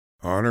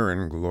Honor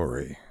and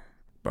Glory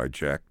by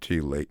Jack T.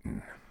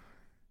 Leyton.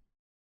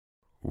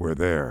 We're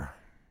there.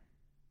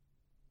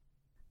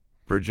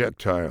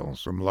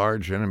 Projectiles from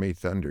large enemy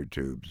thunder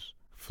tubes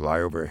fly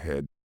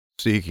overhead,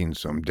 seeking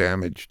some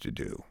damage to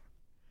do.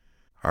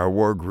 Our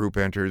war group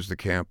enters the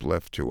camp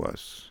left to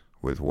us,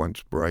 with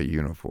once bright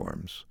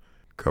uniforms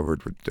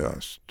covered with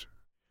dust.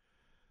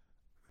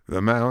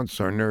 The mounts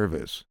are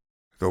nervous,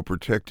 though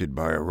protected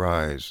by a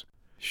rise,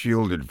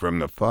 shielded from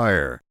the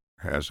fire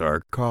as our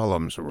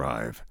columns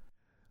arrive.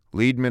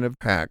 Leadmen of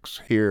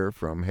packs hear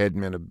from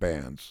headmen of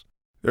bands,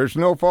 "There's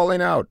no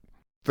falling out.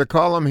 The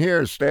column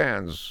here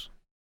stands."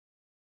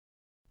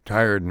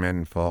 Tired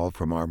men fall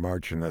from our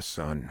march in the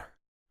sun.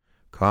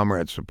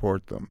 Comrades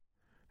support them.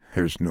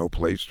 There's no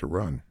place to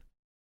run.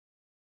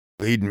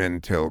 Leadmen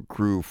tell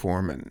crew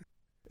foremen,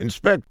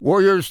 "Inspect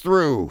warriors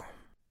through."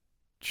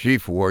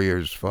 Chief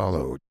warriors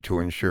follow to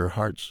ensure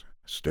hearts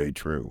stay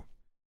true.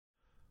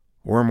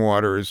 Warm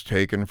water is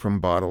taken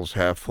from bottles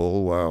half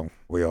full while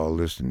we all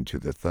listen to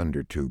the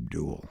thunder tube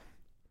duel.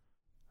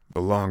 The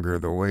longer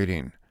the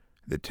waiting,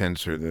 the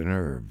tenser the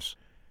nerves.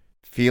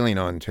 Feeling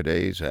on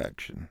today's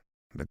action,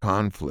 the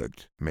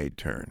conflict may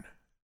turn.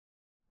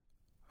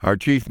 Our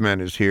chief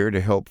man is here to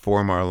help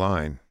form our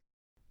line.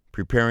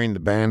 Preparing the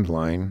band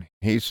line,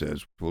 he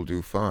says we'll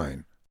do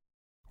fine.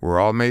 We're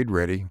all made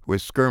ready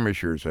with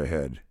skirmishers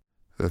ahead.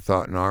 The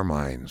thought in our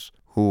minds,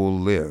 who'll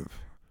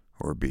live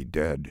or be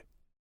dead.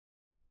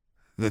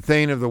 The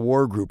Thane of the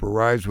war group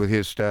arrives with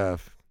his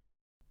staff.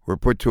 We're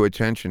put to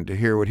attention to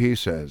hear what he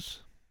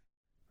says.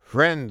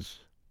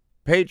 "Friends,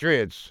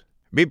 patriots,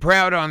 be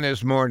proud on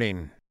this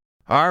morning.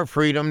 Our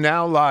freedom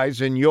now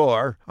lies in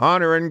your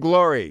honor and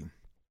glory.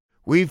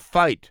 We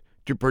fight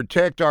to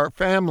protect our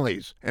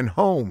families and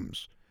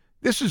homes.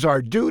 This is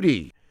our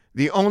duty,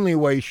 the only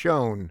way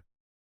shown.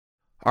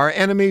 Our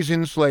enemies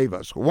enslave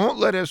us, won't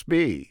let us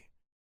be.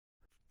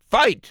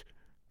 Fight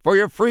for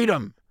your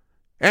freedom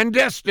and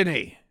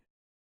destiny."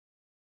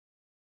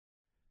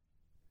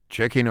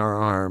 Checking our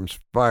arms,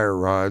 fire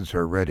rods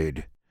are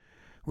readied,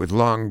 with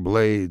long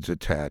blades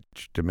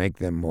attached to make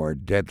them more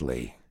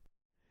deadly.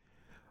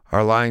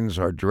 Our lines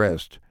are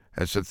dressed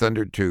as the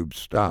thunder tubes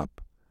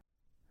stop.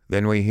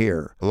 Then we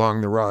hear,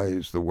 along the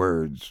rise, the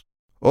words,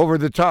 "Over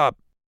the top!"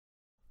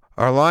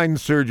 Our line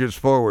surges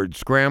forward,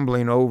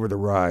 scrambling over the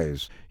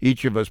rise,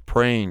 each of us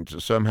praying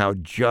to somehow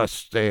just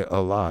stay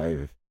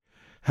alive.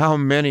 How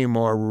many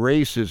more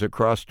races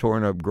across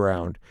torn-up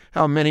ground?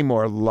 How many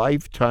more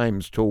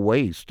lifetimes to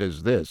waste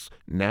as this,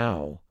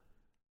 now?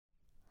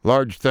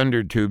 Large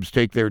thunder tubes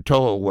take their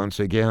toll once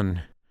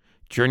again,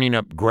 churning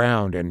up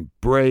ground and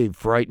brave,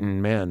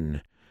 frightened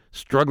men,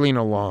 struggling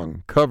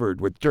along,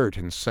 covered with dirt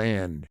and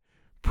sand,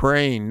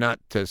 praying not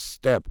to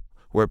step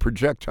where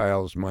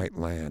projectiles might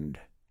land.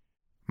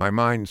 My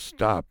mind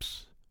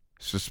stops,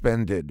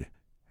 suspended,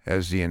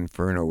 as the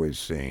inferno is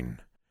seen.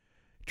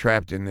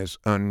 Trapped in this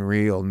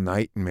unreal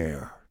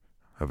nightmare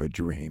of a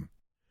dream.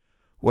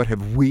 What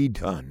have we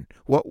done?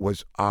 What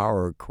was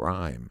our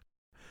crime?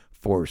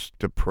 Forced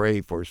to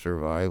pray for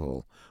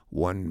survival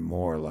one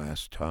more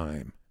last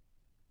time.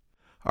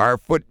 Our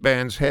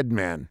footband's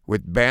headman,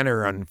 with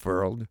banner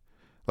unfurled,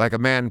 like a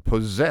man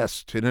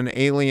possessed in an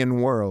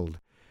alien world,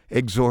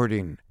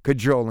 exhorting,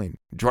 cajoling,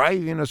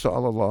 driving us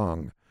all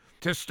along.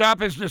 To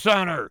stop his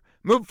dishonor!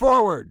 Move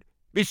forward!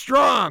 Be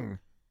strong!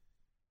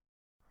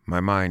 My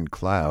mind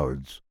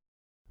clouds.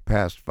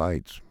 Past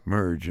fights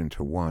merge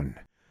into one.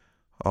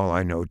 All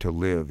I know to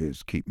live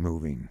is keep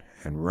moving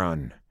and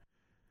run.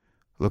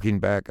 Looking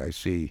back, I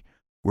see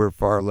we're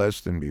far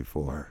less than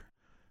before,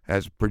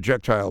 as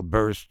projectile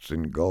bursts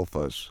engulf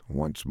us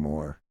once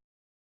more.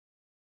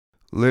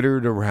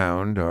 Littered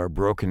around are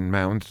broken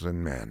mounts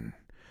and men.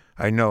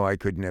 I know I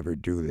could never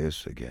do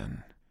this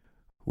again.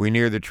 We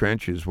near the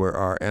trenches where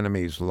our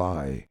enemies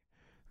lie,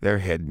 their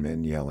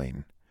headmen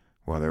yelling,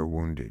 while their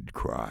wounded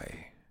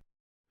cry.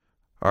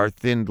 Our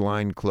thinned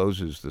line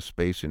closes the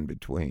space in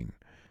between.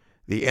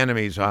 The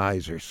enemy's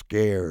eyes are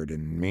scared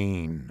and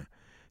mean.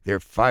 Their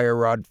fire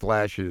rod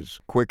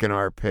flashes quicken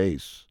our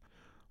pace,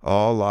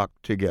 all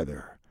locked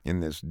together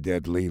in this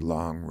deadly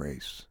long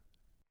race.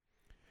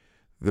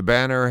 The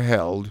banner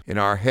held in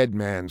our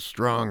headman's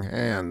strong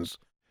hands,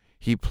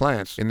 he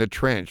plants in the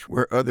trench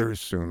where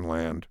others soon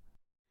land.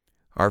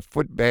 Our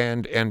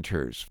footband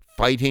enters,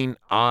 fighting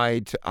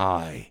eye to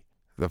eye.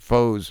 The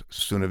foes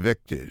soon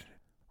evicted,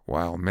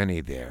 while many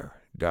there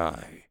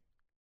die.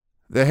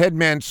 The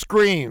headman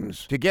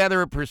screams to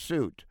gather a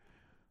pursuit.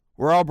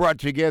 We're all brought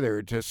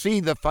together to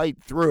see the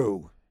fight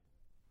through.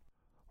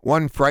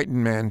 One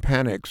frightened man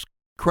panics,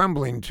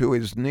 crumbling to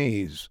his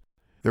knees.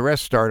 The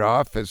rest start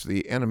off as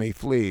the enemy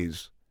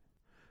flees.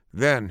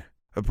 Then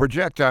a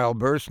projectile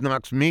burst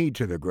knocks me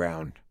to the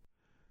ground.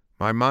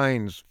 My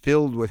mind's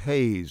filled with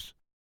haze,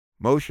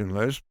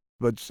 motionless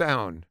but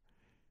sound,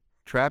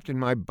 trapped in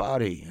my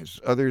body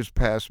as others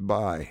pass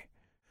by.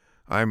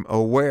 I'm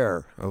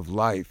aware of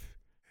life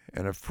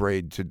and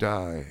afraid to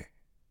die.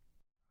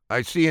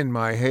 I see in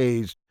my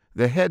haze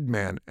the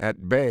headman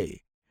at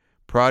bay,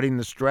 prodding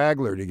the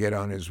straggler to get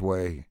on his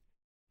way,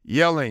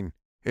 yelling,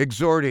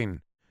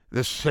 exhorting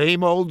the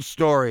same old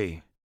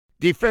story.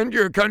 Defend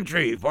your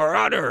country for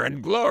honor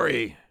and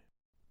glory.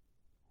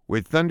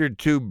 With thundered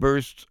tube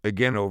bursts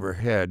again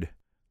overhead,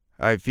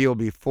 I feel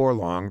before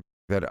long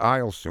that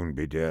I'll soon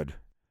be dead.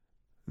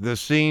 The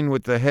scene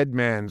with the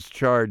headman's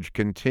charge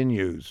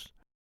continues,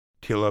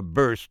 till a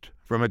burst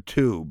from a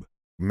tube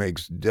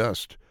makes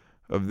dust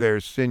of their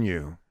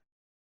sinew.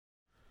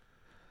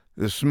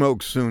 The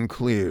smoke soon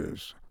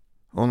clears,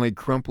 only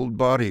crumpled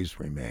bodies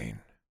remain.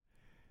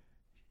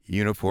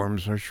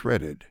 Uniforms are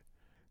shredded,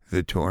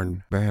 the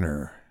torn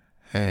banner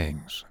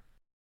hangs.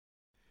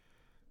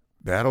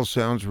 Battle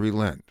sounds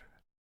relent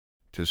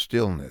to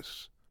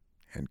stillness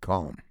and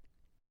calm.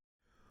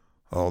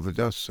 All the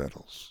dust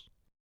settles,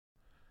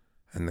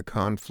 and the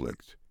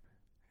conflict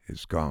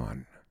is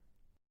gone.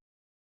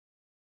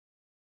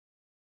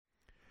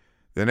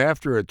 Then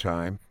after a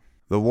time,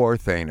 the war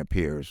thane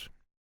appears.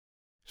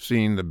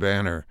 Seeing the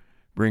banner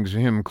brings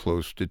him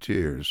close to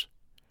tears,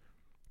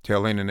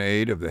 telling in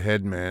aid of the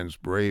headman's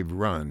brave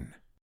run.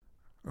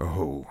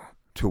 Oh,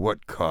 to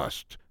what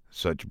cost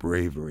such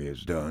bravery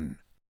is done.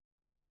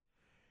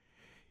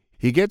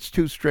 He gets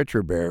 2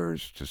 stretcher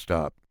bearers to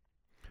stop,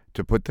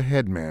 to put the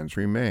headman's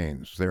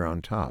remains there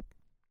on top.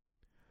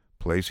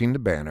 Placing the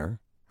banner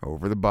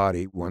over the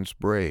body once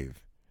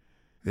brave,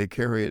 they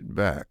carry it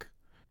back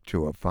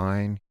to a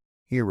fine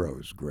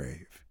hero's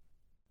grave.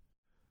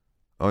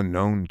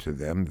 Unknown to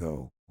them,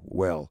 though,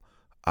 well,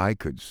 I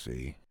could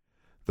see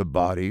the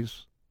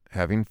bodies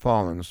having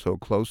fallen so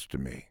close to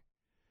me.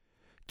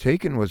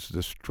 Taken was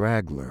the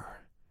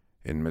straggler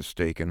in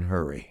mistaken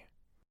hurry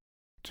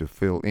to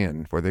fill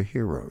in for the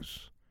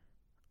hero's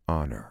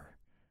honor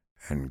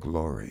and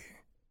glory.